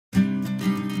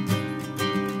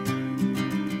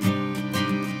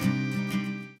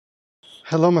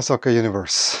Hello, my soccer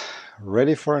universe.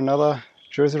 Ready for another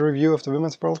jersey review of the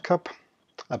Women's World Cup?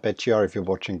 I bet you are if you're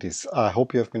watching this. I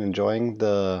hope you have been enjoying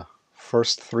the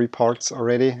first three parts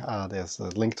already. There's a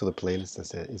link to the playlist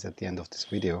that is at the end of this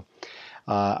video.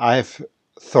 I have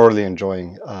thoroughly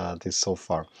enjoying this so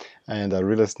far, and I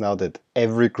realized now that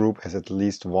every group has at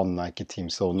least one Nike team.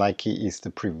 So Nike is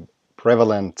the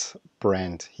prevalent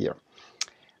brand here.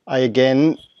 I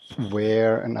again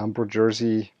wear an Umbro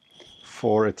jersey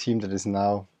for a team that is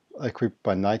now equipped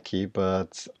by Nike,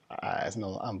 but there's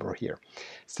no Umbro here.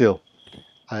 Still,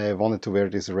 I wanted to wear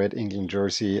this red England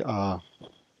jersey a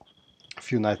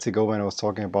few nights ago when I was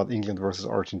talking about England versus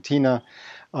Argentina.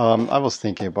 I was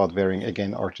thinking about wearing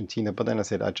again Argentina, but then I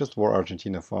said I just wore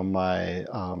Argentina for my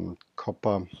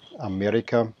Copa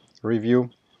America preview.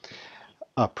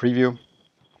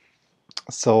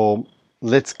 So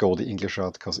let's go the English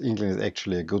route because England is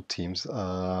actually a good team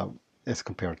as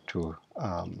compared to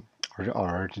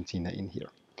Argentina in here.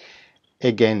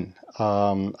 Again,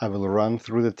 I will run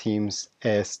through the teams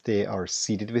as they are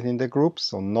seeded within the group,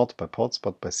 so not by pots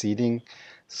but by seeding.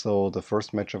 So the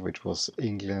first matchup, which was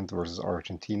England versus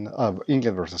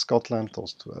England versus Scotland,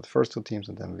 those two are the first two teams,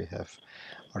 and then we have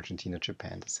Argentina,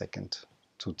 Japan, the second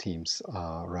two teams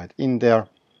right in there.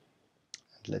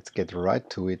 Let's get right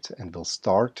to it, and we'll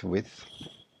start with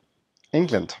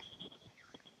England.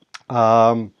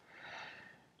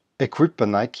 Equipped by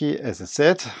Nike, as I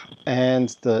said, and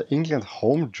the England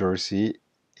home jersey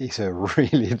is a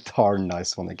really darn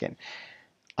nice one again.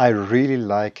 I really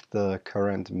like the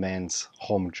current men's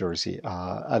home jersey.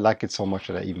 I like it so much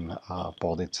that I even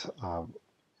bought it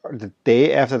the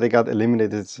day after they got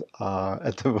eliminated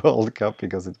at the World Cup,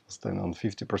 because it was then on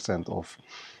 50% off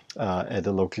at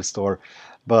a local store.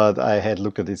 But I had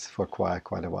looked at this for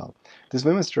quite a while. This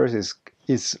women's jersey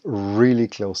is really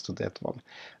close to that one.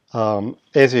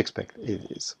 As you expect,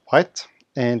 it is white,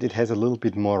 and it has a little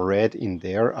bit more red in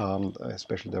there,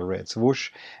 especially the red swoosh,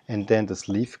 and then the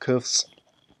sleeve cuffs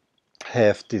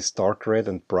have this dark red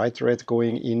and bright red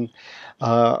going in,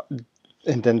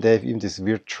 and then they have even this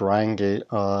weird triangle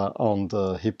on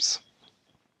the hips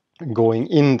going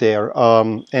in there,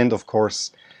 and of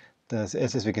course,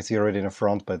 as we can see already in the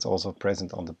front, but it's also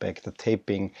present on the back, the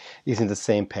taping is in the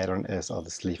same pattern as the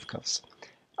sleeve cuffs.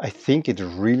 I think it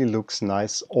really looks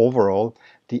nice overall.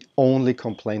 The only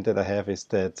complaint that I have is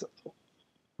that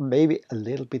maybe a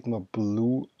little bit more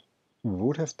blue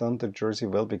would have done the jersey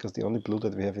well, because the only blue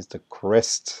that we have is the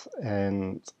crest,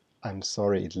 and I'm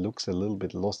sorry, it looks a little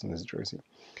bit lost in this jersey.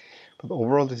 But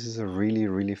overall, this is a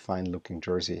really fine looking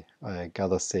jersey, I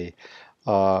gotta say.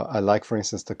 I like, for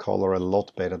instance, the color a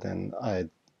lot better than I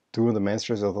do in the men's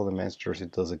jersey, although the men's jersey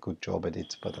does a good job at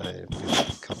it, but I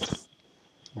really cut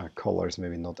color is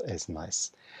maybe not as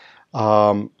nice.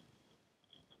 Where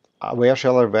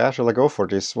shall I go for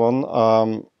this one?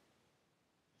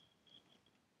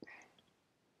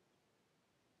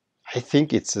 I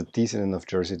think it's a decent enough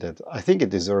jersey that I think it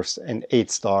deserves an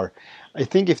 8-star. I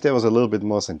think if there was a little bit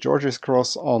more St. George's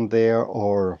Cross on there,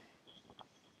 or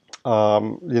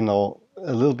you know,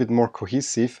 a little bit more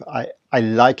cohesive. I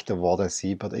like the what I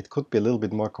see, but it could be a little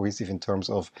bit more cohesive in terms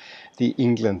of the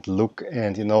England look,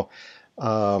 and you know,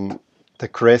 the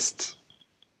crest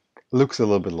looks a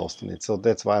little bit lost in it. So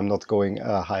that's why I'm not going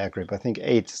a higher grade. I think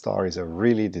 8-star is a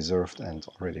really deserved and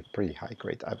already pretty high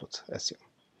grade, I would assume.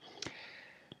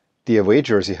 The away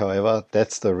jersey, however,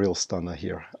 that's the real stunner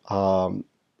here.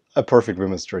 A perfect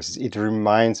women's jersey. It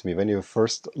reminds me, when you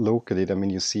first look at it, I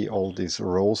mean, you see all this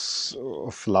rose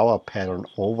flower pattern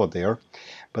over there,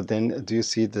 but then do you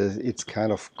see it's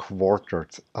kind of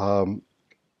quartered,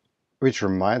 which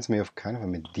reminds me of kind of a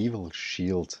medieval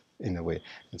shield in a way.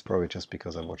 It's probably just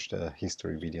because I watched a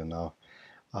history video now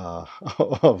of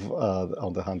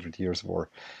on the 100 Years' War.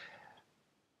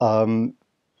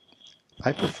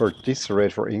 I prefer this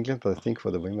red for England, but I think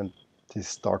for the women,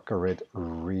 this darker red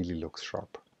really looks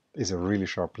sharp. It's a really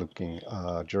sharp looking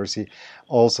jersey.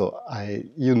 Also,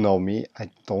 you know me, I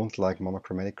don't like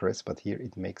monochromatic reds, but here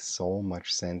it makes so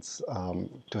much sense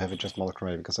to have it just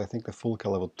monochromatic, because I think the full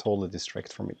color would totally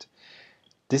distract from it.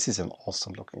 This is an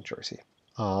awesome looking jersey.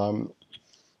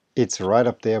 It's right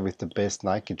up there with the best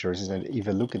Nike jerseys, and if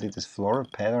I look at it, this floral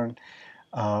pattern,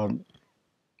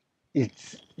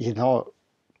 it's, you know,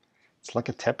 it's like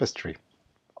a tapestry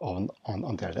on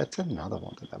there. That's another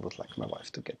one that I would like my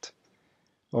wife to get.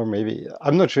 Or maybe,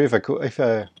 I'm not sure if I could,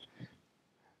 I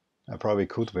probably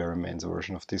could wear a men's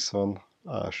version of this one.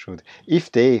 Should.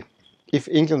 If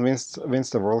England wins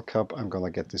the World Cup, I'm gonna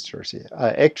get this jersey.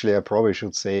 Actually, I probably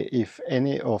should say, if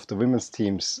any of the women's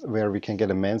teams where we can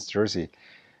get a men's jersey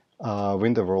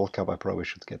win the World Cup, I probably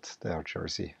should get their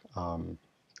jersey.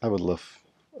 I would love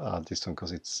this one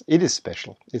because it is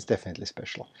special. It's definitely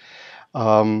special.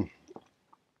 Um,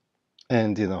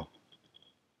 and the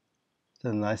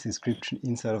nice inscription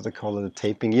inside of the collar, the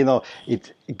taping.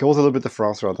 It goes a little bit the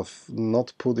France route of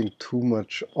not putting too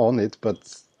much on it,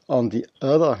 but on the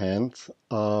other hand,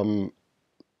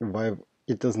 why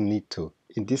it doesn't need to.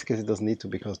 In this case, it doesn't need to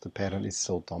because the pattern is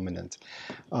so dominant.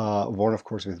 Worn, of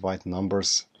course, with white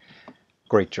numbers.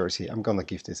 Great jersey. I'm gonna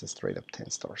give this a straight up 10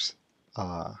 stars.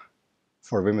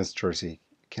 For a women's jersey,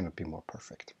 cannot be more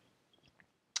perfect.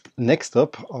 Next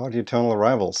up are the eternal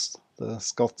rivals, the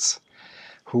Scots,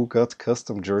 who got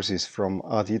custom jerseys from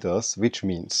Adidas, which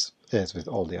means, as with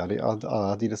all the other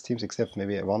Adidas teams, except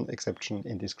maybe one exception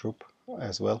in this group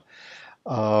as well.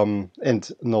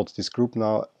 And note this group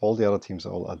now, all the other teams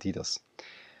are all Adidas.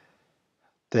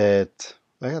 There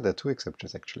are two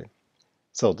exceptions actually.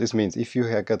 So this means if you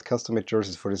have got custom-made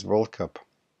jerseys for this World Cup,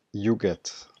 you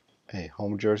get a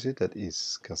home jersey that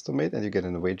is custom-made, and you get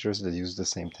an away jersey that uses the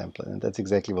same template. And that's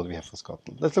exactly what we have for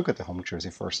Scotland. Let's look at the home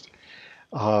jersey first.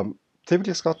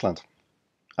 Typically Scotland.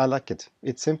 I like it.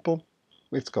 It's simple.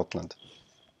 It's Scotland.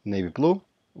 Navy blue,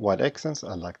 white accents.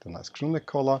 I like the nice crew neck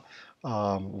collar,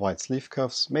 white sleeve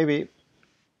cuffs. Maybe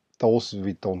those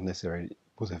we don't necessarily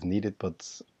would have needed,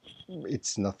 but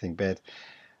it's nothing bad.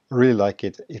 Really like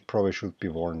it. It probably should be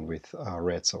worn with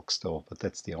red socks though, but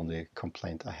that's the only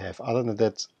complaint I have. Other than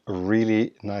that,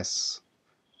 really nice.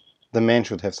 The men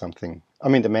should have something. I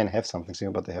mean, the men have something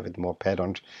similar, but they have it more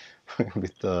patterned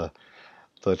with the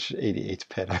Dutch 88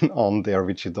 pattern on there,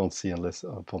 which you don't see unless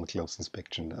upon close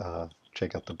inspection.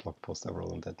 Check out the blog post I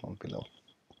wrote on that one below.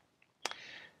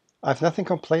 I have nothing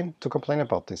to complain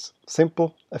about this.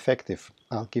 Simple, effective.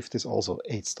 I'll give this also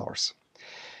 8 stars.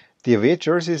 The away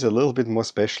jersey is a little bit more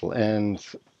special, and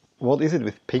what is it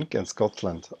with pink and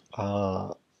Scotland?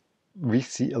 We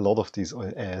see a lot of these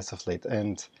as of late,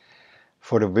 and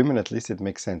for the women at least it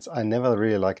makes sense. I never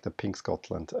really liked the pink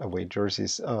Scotland away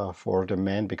jerseys for the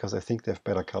men because I think they have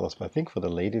better colors, but I think for the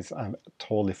ladies I'm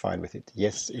totally fine with it.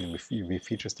 Yes, it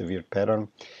features the weird pattern.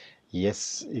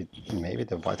 Yes, maybe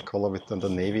the white color with the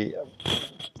navy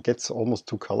gets almost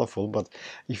too colorful, but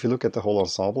if you look at the whole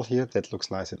ensemble here, that looks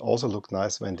nice. It also looked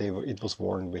nice when it was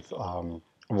worn with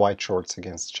white shorts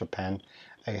against Japan.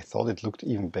 I thought it looked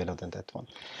even better than that one.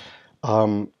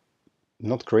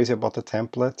 Not crazy about the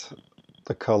template.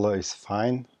 The color is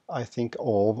fine, I think,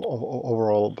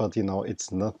 overall, but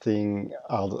it's nothing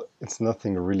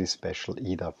really special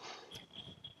either.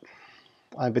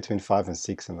 I'm between 5 and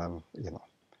 6, and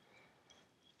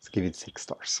let's give it 6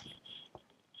 stars.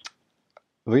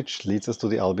 Which leads us to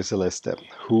the Albi Celeste,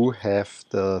 who have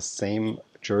the same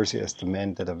jersey as the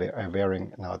men that are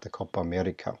wearing now at the Copa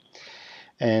America.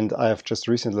 And I have just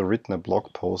recently written a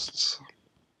blog post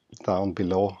down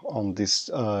below on this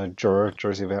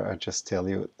jersey where I just tell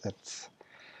you that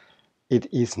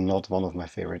it is not one of my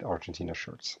favorite Argentina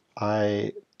shirts.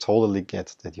 I totally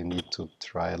get that you need to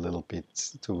try a little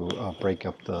bit to break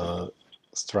up the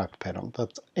strap pattern,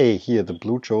 but here the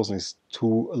blue chosen is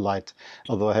too light.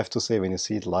 Although I have to say, when you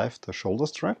see it live, the shoulder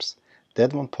straps,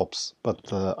 that one pops, but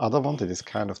the other one that is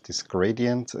kind of this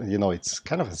gradient, it's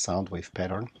kind of a sound wave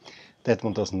pattern, that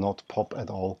one does not pop at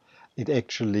all. It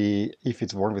actually, if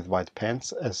it's worn with white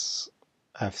pants, as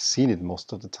I've seen it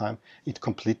most of the time, it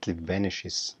completely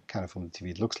vanishes kind of on the TV.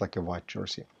 It looks like a white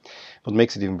jersey. What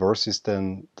makes it even worse is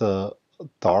then the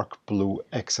dark blue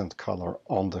accent color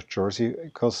on the jersey,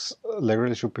 because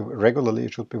regularly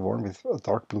it should be worn with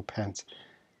dark blue pants.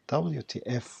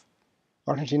 WTF.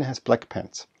 Argentina has black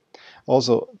pants.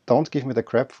 Also, don't give me the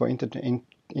crap for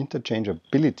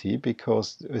interchangeability,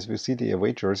 because as we see, the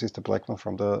away jersey is the black one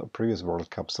from the previous World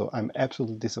Cup, so I'm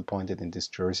absolutely disappointed in this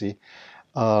jersey.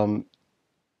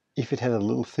 If it had a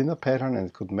little thinner pattern and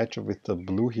it could match up with the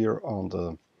blue here on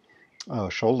the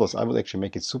shoulders, I would actually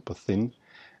make it super thin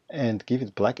and give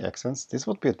it black accents. This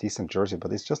would be a decent jersey,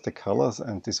 but it's just the colors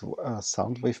and this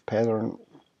sound wave pattern,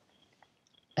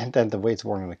 and then the way it's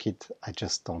worn on a kit, I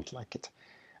just don't like it.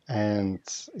 And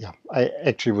yeah, I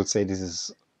actually would say this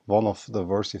is one of the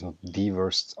worst, if not the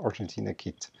worst, Argentina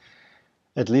kit,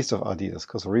 at least of Adidas,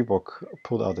 because Reebok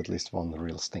put out at least one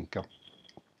real stinker.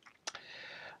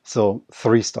 So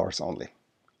 3 stars only.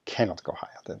 Cannot go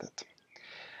higher than that.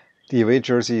 The away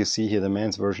jersey you see here, the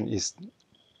men's version, is,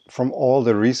 from all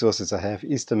the resources I have,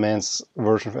 is the men's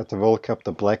version at the World Cup,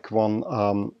 the black one.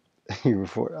 I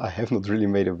have not really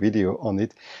made a video on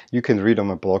it. You can read on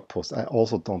my blog post. I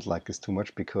also don't like this too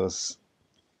much because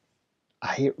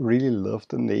I really love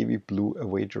the navy blue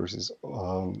away jerseys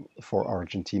for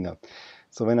Argentina.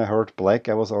 So when I heard black,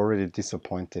 I was already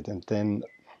disappointed. And then,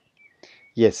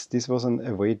 yes, this was an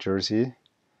away jersey.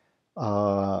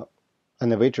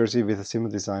 an away jersey with a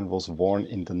similar design was worn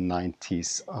in the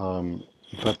 90s,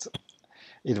 but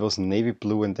it was navy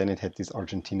blue and then it had this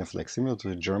Argentina flag, similar to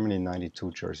the Germany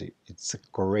 92 jersey. It's a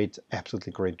great,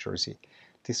 absolutely great jersey.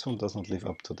 This one doesn't live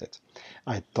up to that.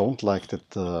 I don't like that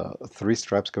the three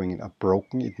stripes going in are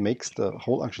broken. It makes the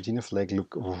whole Argentina flag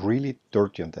look really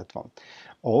dirty on that one.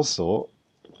 Also,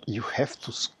 you have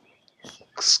to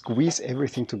squeeze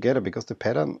everything together because the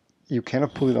pattern, you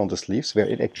cannot put it on the sleeves where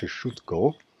it actually should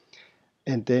go.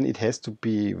 And then it has to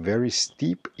be very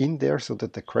steep in there so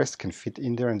that the crest can fit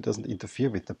in there and doesn't interfere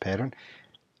with the pattern.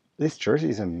 This jersey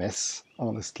is a mess,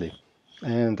 honestly.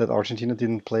 And that Argentina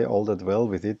didn't play all that well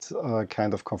with it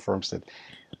kind of confirms that.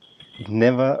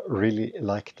 Never really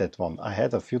liked that one. I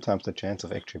had a few times the chance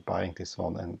of actually buying this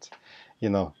one, and you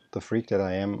know, the freak that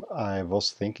I am, I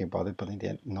was thinking about it, but in the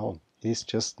end, no, it's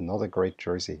just not a great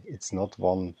jersey. It's not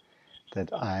one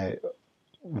that I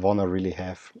wanna really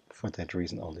have. For that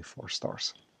reason, only 4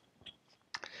 stars.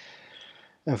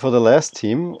 And for the last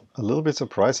team, a little bit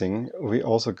surprising, we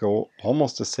also go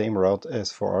almost the same route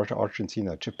as for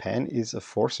Argentina. Japan is a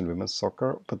force in women's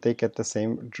soccer, but they get the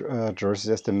same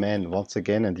jerseys as the men once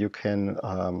again, and you can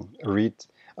read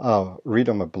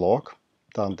on my blog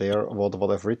down there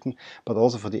what I've written. But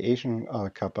also for the Asian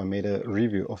Cup, I made a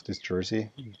review of this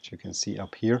jersey, which you can see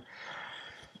up here.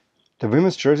 The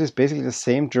women's jersey is basically the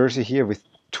same jersey here with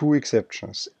 2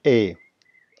 exceptions.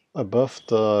 Above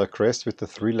the crest with the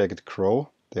 3-legged crow,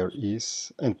 there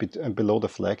is, and below the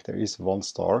flag, there is 1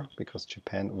 star because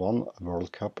Japan won a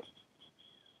World Cup.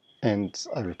 And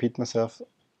I repeat myself,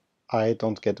 I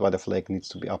don't get why the flag needs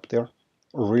to be up there.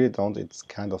 Really don't. It's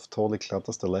kind of totally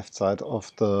clutters the left side of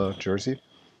the jersey.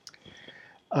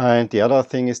 And the other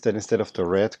thing is that instead of the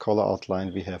red color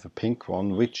outline, we have a pink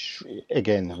one, which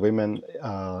again, women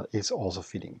is also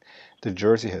fitting. The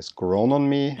jersey has grown on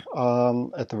me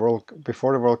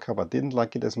before the World Cup. I didn't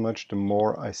like it as much. The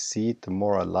more I see it, the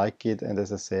more I like it. And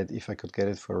as I said, if I could get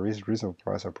it for a reasonable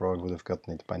price, I probably would have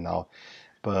gotten it by now.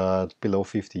 But below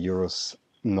 50 euros,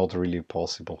 not really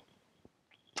possible.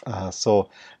 So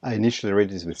I initially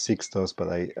rated this with 6 stars, but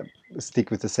I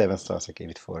stick with the 7 stars I gave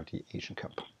it for the Asian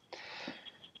Cup.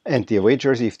 And the away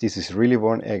jersey, if this is really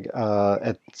worn at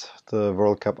the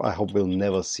World Cup, I hope we'll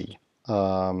never see.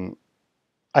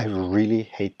 I really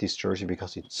hate this jersey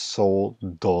because it's so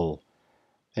dull.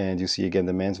 And you see again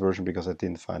the men's version because I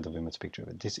didn't find the women's picture of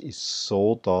it. This is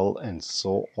so dull and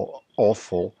so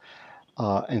awful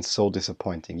and so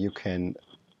disappointing. You can,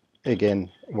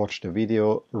 again, watch the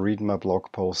video, read my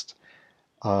blog post.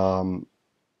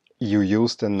 You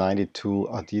use the 92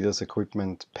 Adidas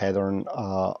equipment pattern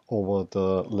over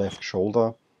the left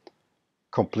shoulder,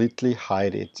 completely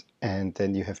hide it, and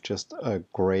then you have just a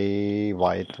gray,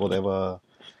 white, whatever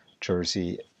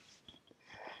jersey.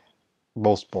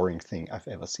 Most boring thing I've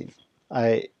ever seen.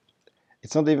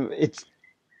 It's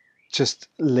just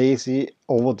lazy,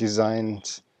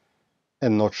 over-designed,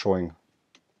 and not showing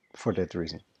for that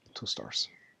reason. 2 stars.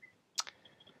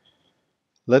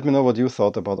 Let me know what you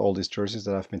thought about all these jerseys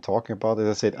that I've been talking about. As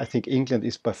I said, I think England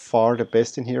is by far the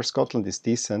best in here. Scotland is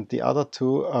decent. The other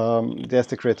two, there's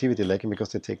the creativity lacking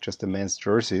because they take just the men's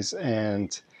jerseys.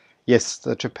 And yes,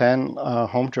 the Japan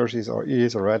home jerseys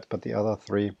is alright, but the other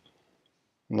 3,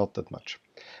 not that much.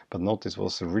 But note this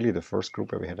was really the first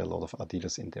group where we had a lot of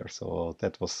Adidas in there. So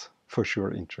that was for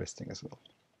sure interesting as well.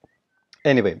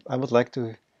 Anyway, I would like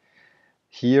to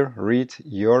read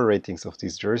your ratings of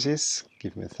these jerseys.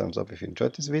 Give me a thumbs up if you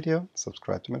enjoyed this video.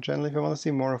 Subscribe to my channel if you want to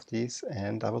see more of these.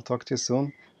 And I will talk to you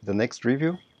soon with the next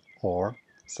review or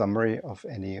summary of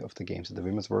any of the games at the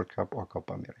Women's World Cup or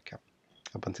Copa America.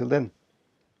 Up until then,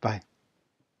 bye.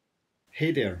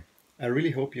 Hey there, I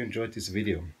really hope you enjoyed this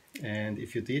video. And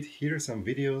if you did, here are some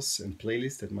videos and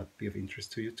playlists that might be of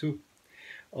interest to you too.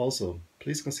 Also,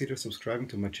 please consider subscribing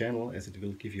to my channel as it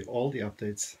will give you all the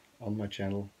updates on my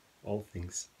channel, all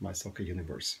things My Soccer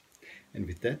Universe. And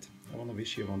with that, I want to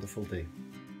wish you a wonderful day.